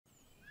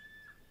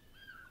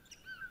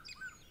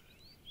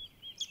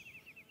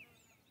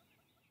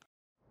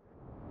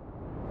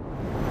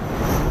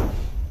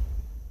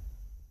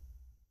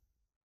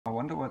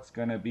wonder what's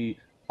going to be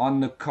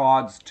on the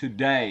cards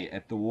today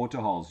at the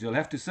waterholes. You'll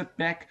have to sit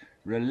back,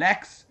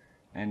 relax,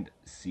 and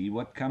see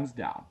what comes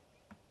down.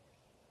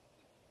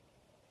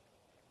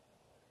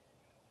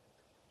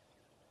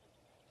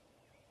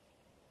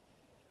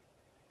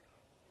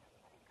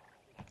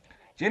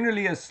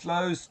 Generally a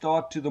slow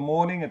start to the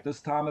morning at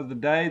this time of the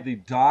day. The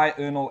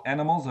diurnal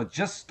animals are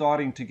just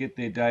starting to get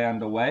their day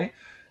underway.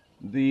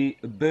 The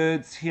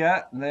birds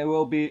here, they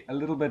will be a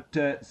little bit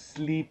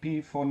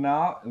sleepy for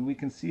now, and we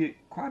can see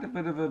quite a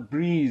bit of a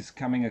breeze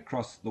coming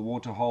across the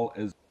waterhole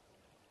as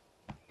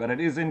well. But it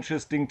is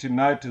interesting to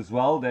note as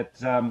well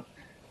that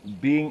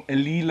being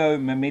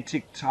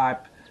allelomimetic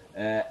type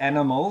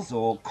animals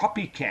or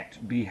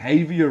copycat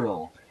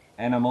behavioral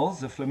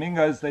animals, the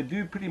flamingos, they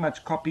do pretty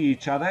much copy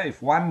each other.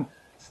 If one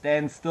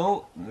stands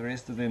still, the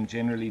rest of them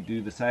generally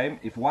do the same.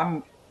 If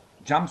one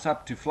jumps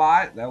up to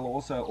fly, they'll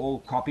also all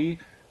copy.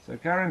 So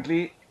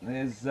currently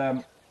there's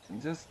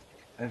just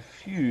a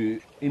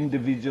few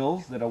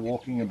individuals that are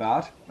walking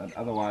about, but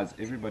otherwise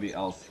everybody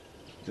else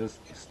just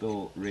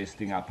still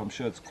resting up. I'm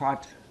sure it's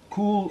quite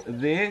cool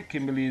there.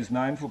 Kimberley is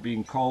known for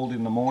being cold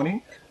in the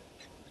morning,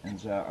 and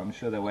so I'm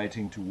sure they're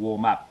waiting to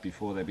warm up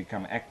before they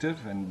become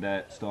active and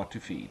start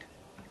to feed.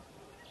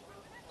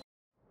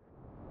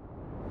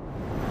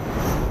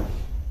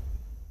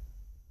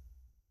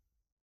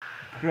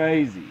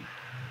 Crazy.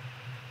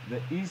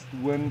 The east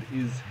wind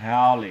is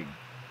howling.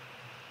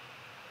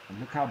 And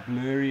look how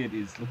blurry it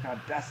is. Look how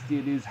dusty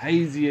it is,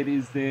 hazy it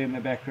is there in the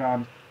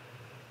background.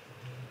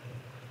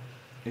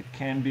 It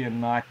can be a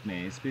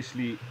nightmare,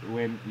 especially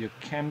when you're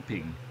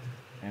camping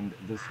and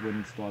this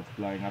wind starts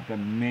blowing. I've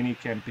done many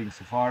camping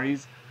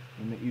safaris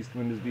when the east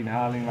wind has been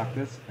howling like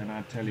this, and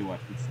I tell you what,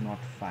 it's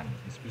not fun,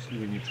 especially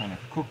when you're trying to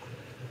cook.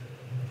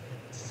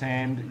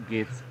 Sand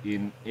gets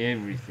in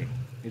everything.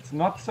 It's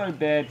not so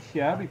bad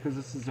here because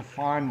this is a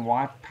fine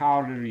white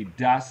powdery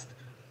dust,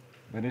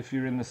 but if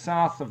you're in the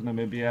south of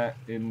Namibia,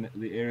 in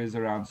the areas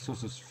around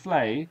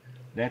Sossusvlei,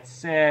 that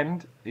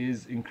sand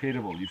is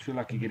incredible. You feel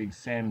like you're getting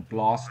sand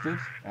blasted,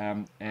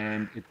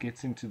 and it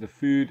gets into the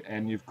food,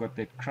 and you've got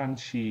that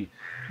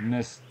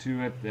crunchiness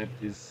to it that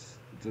is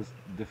just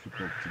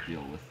difficult to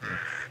deal with.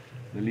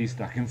 That's the least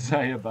I can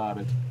say about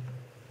it.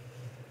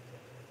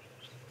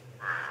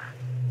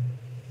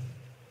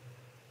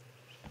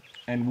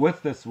 And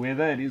with this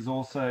weather, it is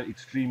also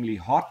extremely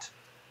hot.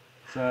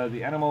 So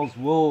the animals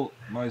will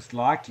most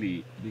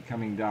likely be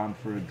coming down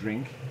for a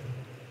drink.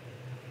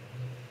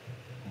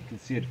 You can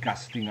see it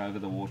gusting over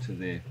the water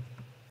there.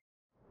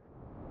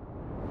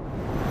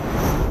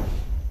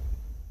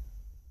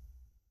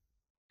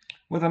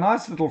 With a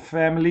nice little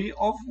family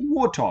of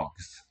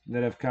warthogs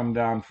that have come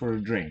down for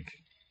a drink.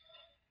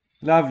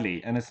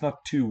 Lovely, and it's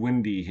not too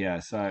windy here,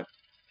 so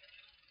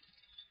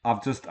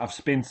I've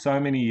spent so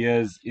many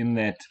years in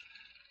that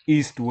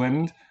east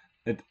wind,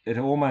 it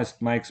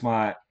almost makes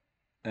my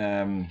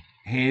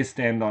hair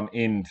stand on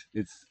end.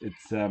 It's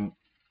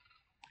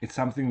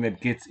something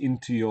that gets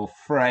into your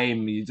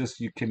frame. You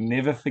can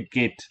never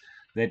forget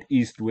that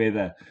east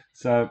weather.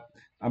 So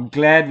I'm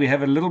glad we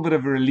have a little bit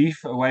of a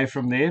relief away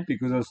from there,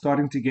 because I was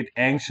starting to get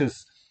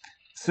anxious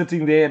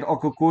sitting there at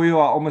Okokoyo.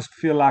 I almost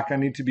feel like I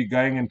need to be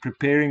going and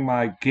preparing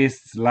my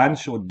guests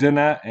lunch or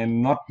dinner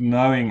and not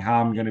knowing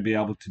how I'm going to be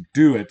able to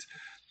do it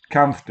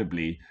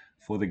comfortably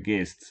for the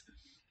guests.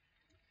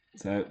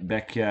 So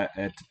back here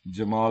at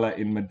Jamala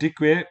in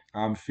Madikwe,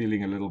 I'm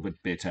feeling a little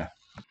bit better.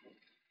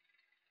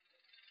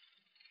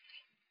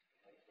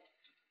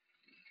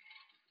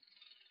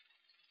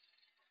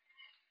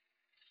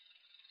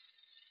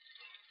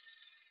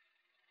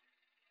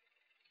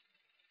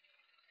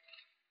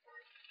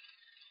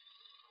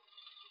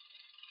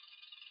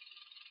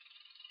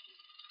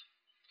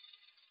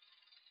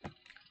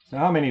 So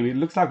how many? It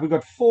looks like we've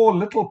got 4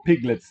 little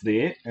piglets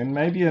there, and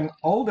maybe an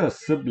older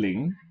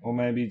sibling, or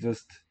maybe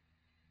just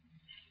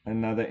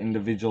another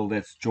individual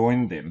that's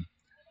joined them.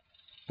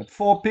 But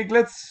 4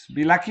 piglets.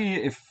 Be lucky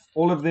if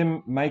all of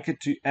them make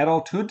it to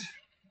adulthood.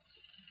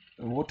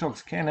 The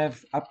warthogs can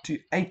have up to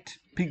 8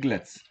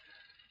 piglets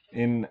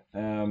in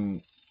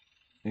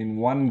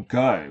one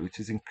go, which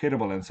is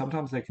incredible. And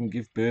sometimes they can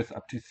give birth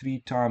up to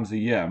 3 times a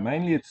year.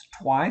 Mainly it's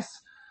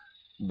twice,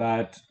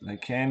 but they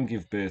can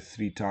give birth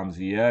 3 times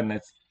a year, and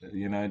that's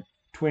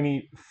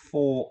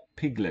 24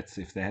 piglets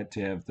if they had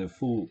to have the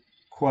full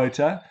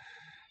quota.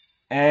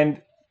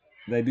 And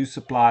they do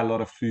supply a lot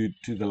of food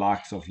to the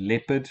likes of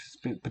leopard,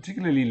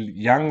 particularly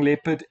young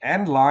leopard,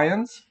 and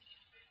lions,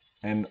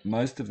 and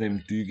most of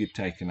them do get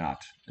taken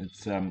out.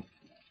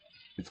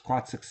 It's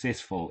quite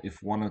successful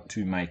if 1 or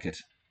 2 make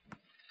it.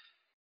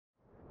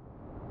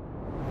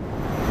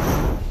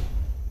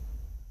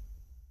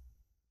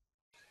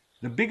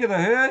 The bigger the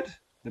herd,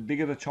 the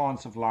bigger the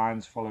chance of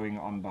lions following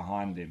on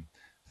behind them.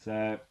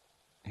 So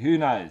who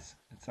knows?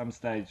 At some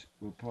stage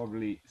we'll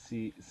probably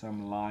see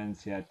some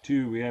lions here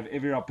too. We have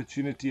every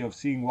opportunity of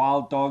seeing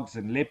wild dogs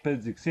and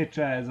leopards,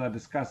 etc., as I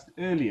discussed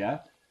earlier.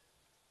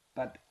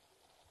 But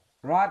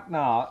right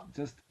now,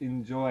 just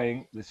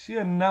enjoying the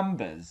sheer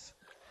numbers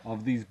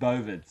of these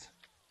bovids.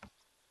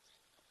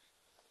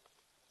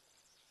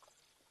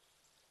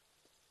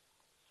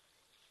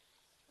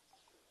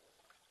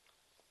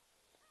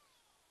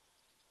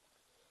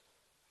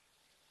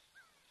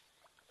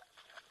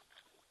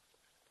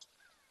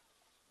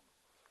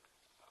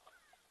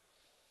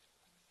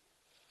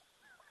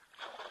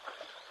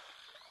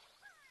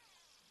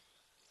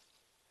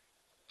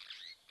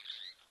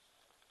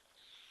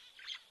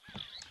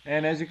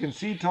 And as you can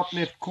see, top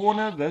left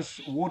corner, this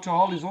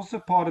waterhole is also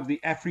part of the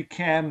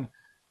Africam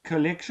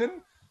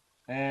collection.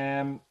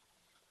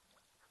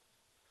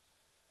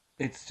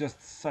 It's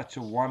just such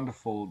a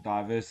wonderful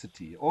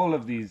diversity. All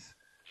of these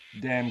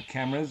damn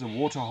cameras, the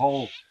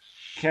waterhole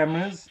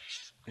cameras,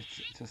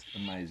 it's just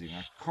amazing.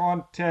 I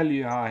can't tell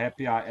you how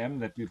happy I am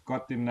that we've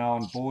got them now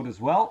on board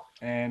as well,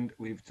 and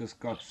we've just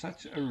got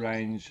such a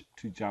range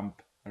to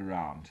jump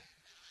around.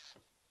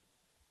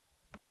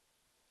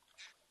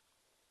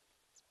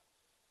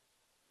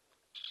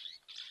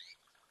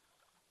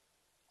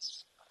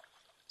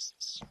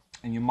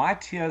 And you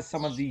might hear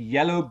some of the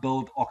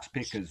yellow-billed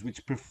oxpeckers,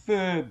 which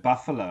prefer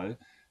buffalo.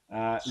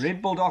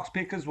 Red-billed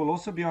oxpeckers will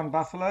also be on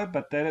buffalo,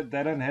 but they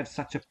don't have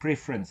such a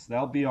preference.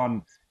 They'll be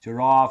on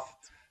giraffe,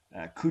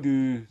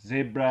 kudu,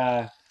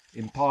 zebra,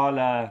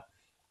 impala,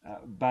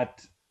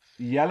 but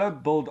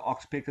yellow-billed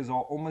oxpeckers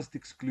are almost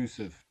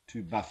exclusive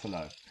to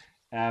buffalo.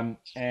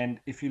 And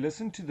if you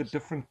listen to the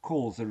different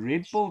calls, the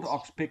red-billed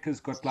oxpecker's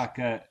got like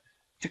a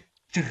chick,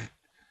 chick,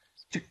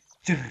 chick,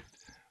 chick,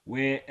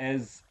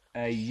 whereas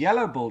a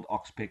yellow-billed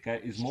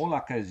oxpecker is more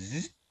like a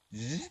zzz,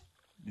 zzz,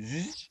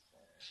 zzz.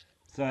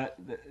 So,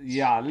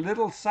 yeah, a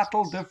little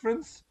subtle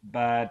difference,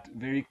 but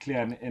very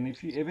clear. And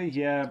if you ever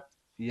hear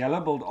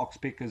yellow-billed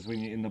oxpeckers when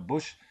you're in the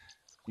bush,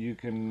 you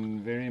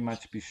can very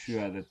much be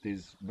sure that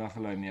there's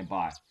buffalo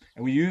nearby.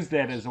 And we use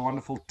that as a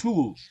wonderful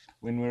tool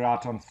when we're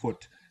out on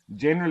foot.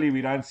 Generally,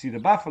 we don't see the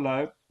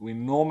buffalo. We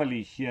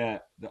normally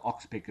hear the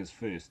oxpeckers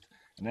first.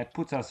 And that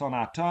puts us on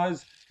our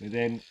toes. We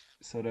then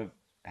sort of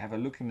have a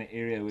look in the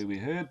area where we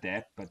heard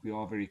that, but we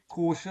are very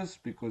cautious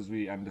because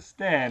we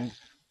understand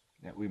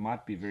that we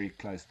might be very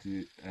close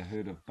to a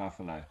herd of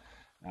buffalo.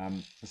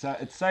 So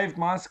it saved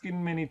my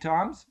skin many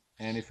times,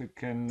 and if it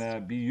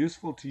can be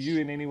useful to you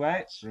in any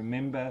way,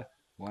 remember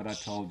what I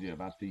told you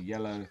about the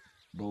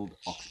yellow-billed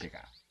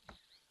oxpecker.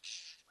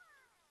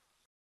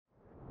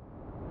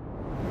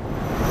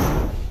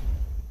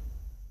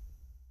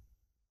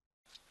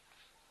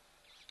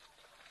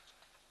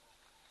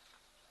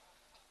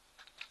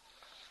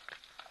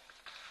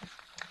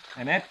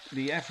 And at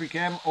the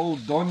Africam Old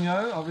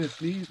Donyo,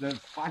 obviously, the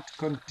fight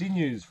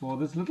continues for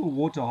this little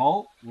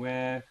waterhole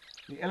where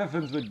the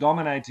elephants were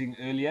dominating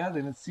earlier.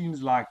 Then it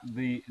seems like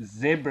the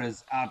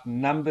zebras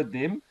outnumbered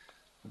them,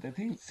 but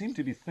they seem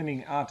to be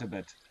thinning out a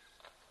bit.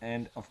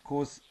 And of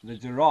course, the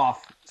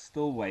giraffe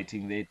still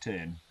waiting their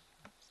turn.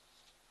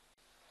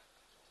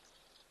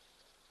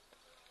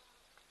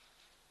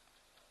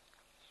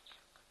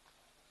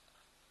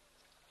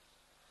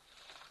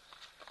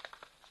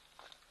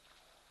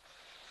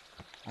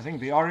 I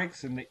think the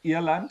oryx and the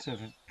eland have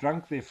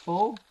drunk their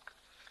fill.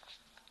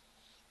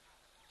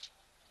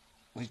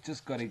 We've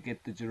just got to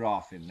get the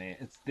giraffe in there.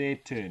 It's their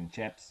turn,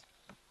 chaps.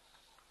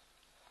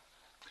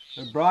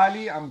 So,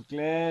 Briley, I'm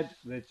glad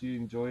that you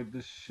enjoyed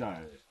the show,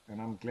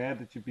 and I'm glad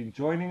that you've been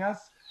joining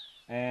us.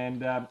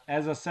 And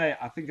as I say,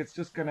 I think it's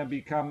just going to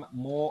become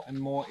more and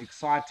more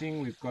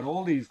exciting. We've got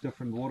all these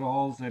different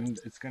waterholes, and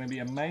it's going to be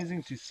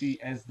amazing to see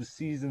as the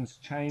seasons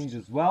change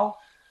as well.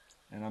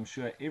 And I'm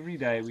sure every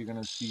day we're going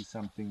to see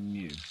something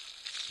new.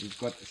 We've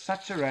got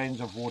such a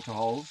range of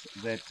waterholes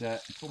that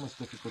it's almost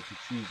difficult to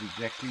choose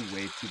exactly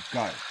where to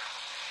go.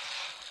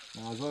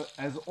 Now,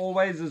 as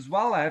always as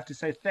well, I have to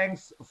say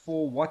thanks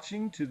for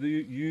watching to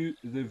the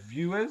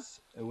viewers.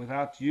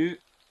 Without you,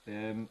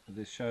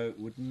 the show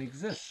wouldn't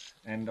exist.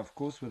 And of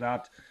course,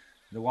 without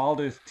the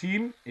WildEarth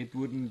team, it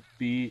wouldn't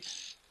be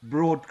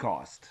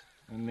broadcast.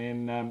 And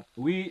then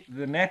we,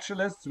 the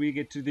naturalists, we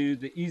get to do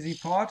the easy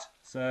part.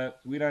 So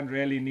we don't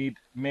really need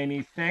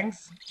many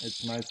thanks.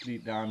 It's mostly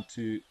down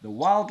to the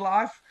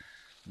wildlife,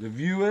 the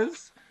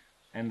viewers,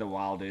 and the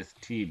WildEarth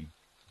team.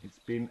 It's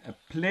been a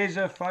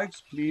pleasure,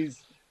 folks.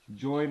 Please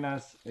join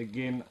us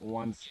again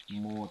once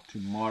more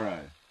tomorrow.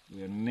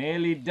 We're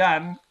nearly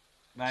done,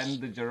 and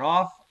the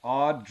giraffe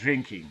are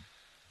drinking.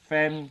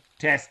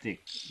 Fantastic.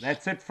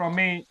 That's it from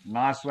me.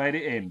 Nice way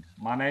to end.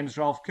 My name's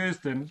Ralph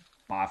Kirsten.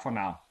 Bye for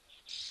now.